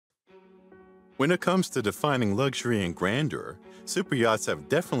When it comes to defining luxury and grandeur, superyachts have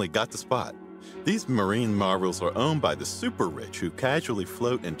definitely got the spot. These marine marvels are owned by the super rich who casually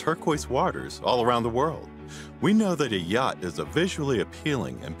float in turquoise waters all around the world. We know that a yacht is a visually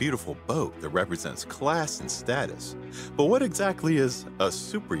appealing and beautiful boat that represents class and status. But what exactly is a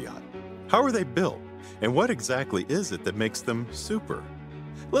superyacht? How are they built? And what exactly is it that makes them super?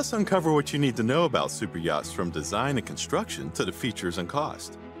 Let's uncover what you need to know about superyachts, from design and construction to the features and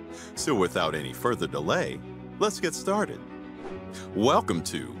cost. So without any further delay, let's get started. Welcome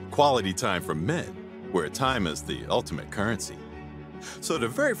to Quality Time for Men, where time is the ultimate currency. So the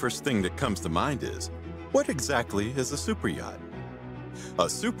very first thing that comes to mind is, what exactly is a superyacht? A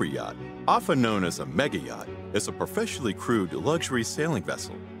superyacht, often known as a mega yacht, is a professionally crewed luxury sailing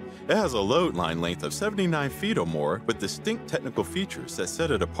vessel. It has a load line length of 79 feet or more with distinct technical features that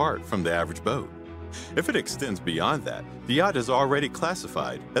set it apart from the average boat. If it extends beyond that, the yacht is already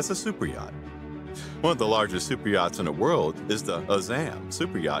classified as a superyacht. One of the largest superyachts in the world is the Azzam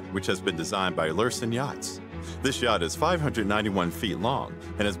superyacht, which has been designed by Yachts. This yacht is 591 feet long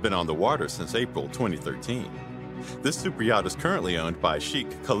and has been on the water since April 2013. This superyacht is currently owned by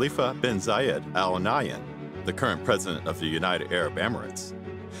Sheikh Khalifa bin Zayed Al Nahyan, the current president of the United Arab Emirates.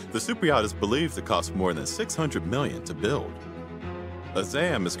 The superyacht is believed to cost more than $600 million to build.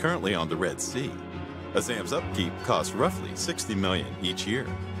 Azzam is currently on the Red Sea. Azzam's upkeep costs roughly $60 million each year.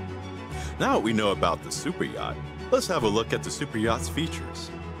 Now that we know about the superyacht, let's have a look at the superyacht's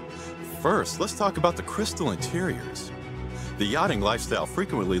features. First, let's talk about the crystal interiors. The yachting lifestyle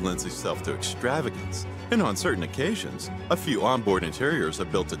frequently lends itself to extravagance, and on certain occasions, a few onboard interiors are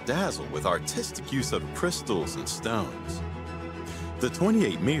built to dazzle with artistic use of crystals and stones. The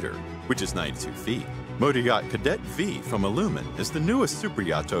 28-meter, which is 92 feet, motor yacht Cadet V from Illumin is the newest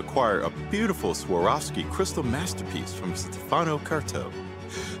superyacht to acquire a beautiful Swarovski crystal masterpiece from Stefano Curto.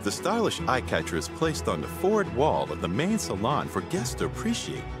 The stylish eye-catcher is placed on the forward wall of the main salon for guests to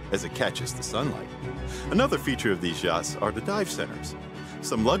appreciate as it catches the sunlight. Another feature of these yachts are the dive centers.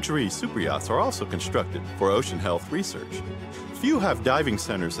 Some luxury superyachts are also constructed for ocean health research. Few have diving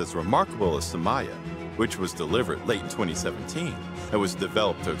centers as remarkable as Samaya, which was delivered late in 2017 and was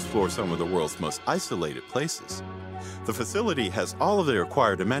developed to explore some of the world's most isolated places. The facility has all of the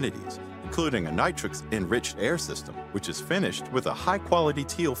required amenities, including a nitrix-enriched air system, which is finished with a high-quality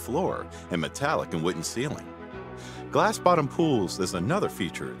teal floor and metallic and wooden ceiling. Glass-bottom pools is another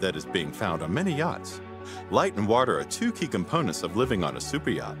feature that is being found on many yachts. Light and water are two key components of living on a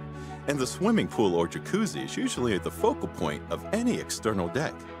superyacht, and the swimming pool or jacuzzi is usually at the focal point of any external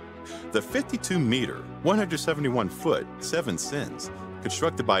deck. The 52-meter, 171-foot Seven Sins,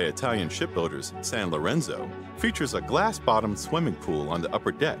 constructed by Italian shipbuilders San Lorenzo, features a glass-bottomed swimming pool on the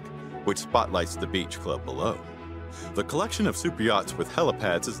upper deck, which spotlights the beach club below. The collection of superyachts with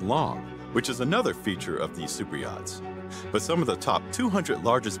helipads is long, which is another feature of these superyachts. But some of the top 200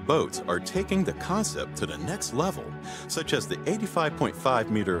 largest boats are taking the concept to the next level, such as the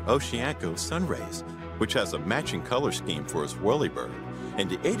 85.5-meter Oceanico Sunrays, which has a matching color scheme for its whirlybird, and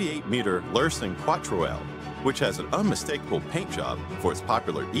the 88-meter Lursing Quattroel, which has an unmistakable paint job for its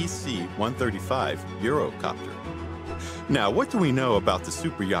popular EC-135 Eurocopter. Now, what do we know about the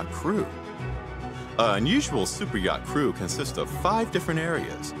superyacht crew? An unusual superyacht crew consists of 5 different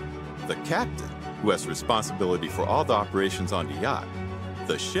areas: the captain, who has responsibility for all the operations on the yacht;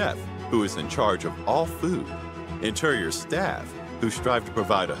 the chef, who is in charge of all food; interior staff, who strive to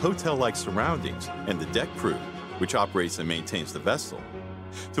provide a hotel-like surroundings; and the deck crew, which operates and maintains the vessel.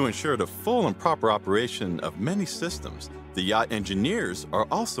 To ensure the full and proper operation of many systems, the yacht engineers are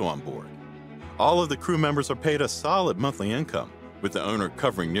also on board. All of the crew members are paid a solid monthly income, with the owner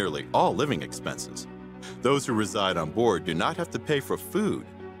covering nearly all living expenses. Those who reside on board do not have to pay for food,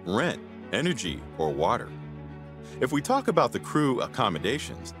 rent, energy, or water. If we talk about the crew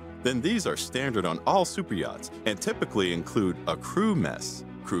accommodations, then these are standard on all superyachts and typically include a crew mess,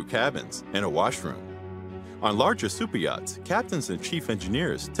 crew cabins, and a washroom. On larger superyachts, captains and chief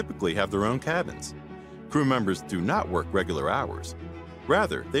engineers typically have their own cabins. Crew members do not work regular hours.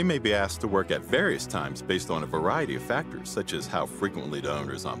 Rather, they may be asked to work at various times based on a variety of factors, such as how frequently the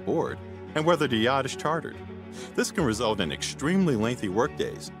owner is on board and whether the yacht is chartered. This can result in extremely lengthy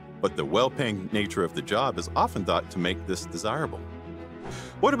workdays, but the well-paying nature of the job is often thought to make this desirable.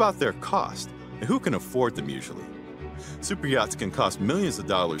 What about their cost, and who can afford them usually? Superyachts can cost millions of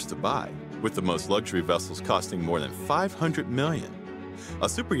dollars to buy, with the most luxury vessels costing more than $500 million. A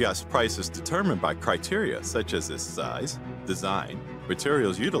superyacht's price is determined by criteria such as its size, design,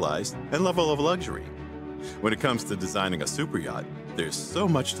 materials utilized, and level of luxury. When it comes to designing a superyacht, there's so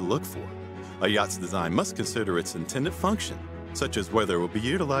much to look for. A yacht's design must consider its intended function, such as whether it will be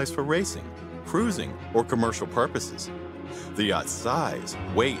utilized for racing, cruising, or commercial purposes. The yacht's size,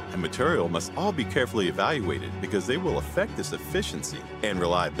 weight, and material must all be carefully evaluated because they will affect its efficiency and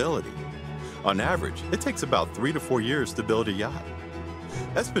reliability. On average, it takes about 3 to 4 years to build a yacht.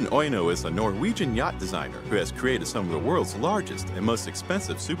 Espen Oyno is a Norwegian yacht designer who has created some of the world's largest and most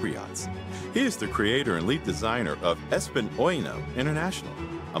expensive superyachts. He is the creator and lead designer of Espen Oyno International,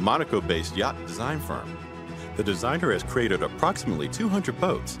 a Monaco-based yacht design firm. The designer has created approximately 200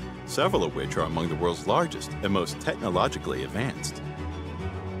 boats, several of which are among the world's largest and most technologically advanced.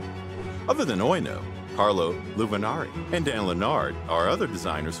 Other than Oyno, Carlo Luvinari and Dan Leonard are other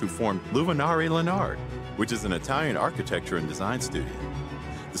designers who formed Luvinari Leonard, which is an Italian architecture and design studio.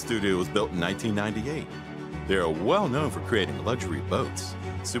 The studio was built in 1998. They are well known for creating luxury boats,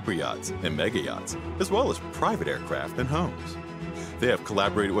 superyachts, and megayachts, as well as private aircraft and homes. They have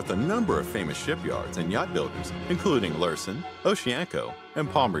collaborated with a number of famous shipyards and yacht builders, including Lursen, Oceanco, and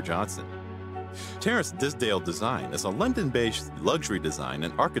Palmer Johnson. Terence Disdale Design is a London-based luxury design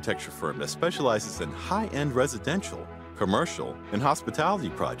and architecture firm that specializes in high-end residential, commercial, and hospitality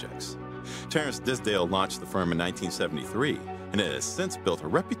projects. Terence Disdale launched the firm in 1973, and it has since built a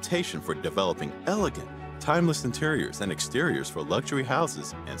reputation for developing elegant, timeless interiors and exteriors for luxury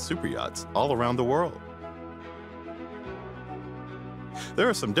houses and superyachts all around the world. There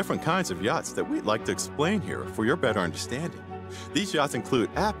are some different kinds of yachts that we'd like to explain here for your better understanding. These yachts include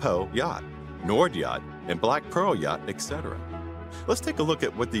Apo Yacht, Nord Yacht, and Black Pearl Yacht, etc. Let's take a look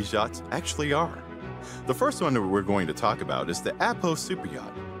at what these yachts actually are. The first one that we're going to talk about is the Apo Super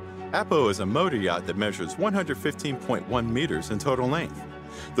Yacht. Apo is a motor yacht that measures 115.1 meters in total length.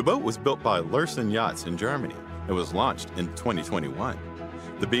 The boat was built by Lursen Yachts in Germany and was launched in 2021.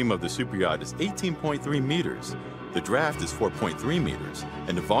 The beam of the super yacht is 18.3 meters, the draft is 4.3 meters,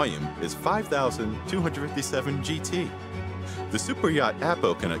 and the volume is 5,257 GT. The super yacht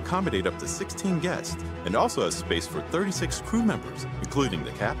Apo can accommodate up to 16 guests and also has space for 36 crew members, including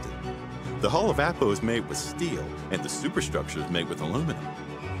the captain. The hull of Apo is made with steel and the superstructure is made with aluminum.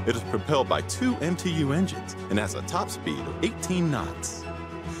 It is propelled by 2 MTU engines and has a top speed of 18 knots.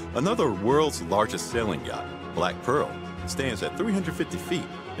 Another world's largest sailing yacht, Black Pearl, stands at 350 feet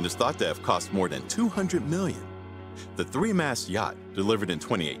and is thought to have cost more than $200 million. The 3-mast yacht, delivered in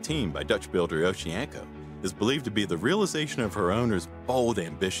 2018 by Dutch builder Oceanco, is believed to be the realization of her owner's bold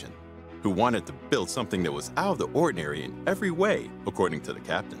ambition, who wanted to build something that was out of the ordinary in every way, according to the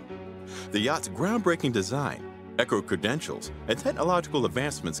captain. The yacht's groundbreaking design, eco-credentials, and technological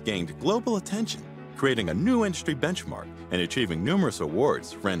advancements gained global attention, creating a new industry benchmark and achieving numerous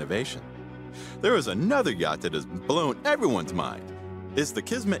awards for innovation. There is another yacht that has blown everyone's mind. It's the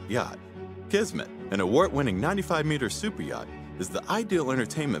Kismet yacht. Kismet, an award-winning 95-meter super yacht, is the ideal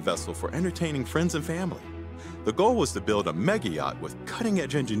entertainment vessel for entertaining friends and family. The goal was to build a mega yacht with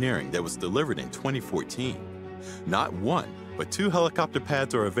cutting-edge engineering that was delivered in 2014. Not one, but 2 helicopter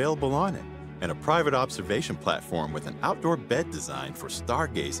pads are available on it, and a private observation platform with an outdoor bed design for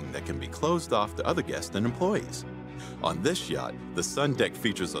stargazing that can be closed off to other guests and employees. On this yacht, the sun deck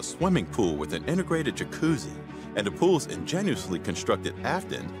features a swimming pool with an integrated jacuzzi, and the pool's ingeniously constructed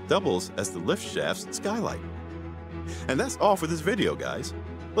aft end doubles as the lift shaft's skylight. And that's all for this video, guys.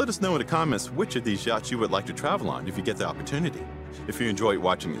 Let us know in the comments which of these yachts you would like to travel on if you get the opportunity. If you enjoyed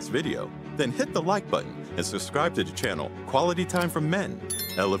watching this video, then hit the like button and subscribe to the channel Quality Time for Men.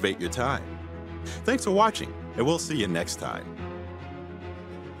 Elevate your time. Thanks for watching, and we'll see you next time.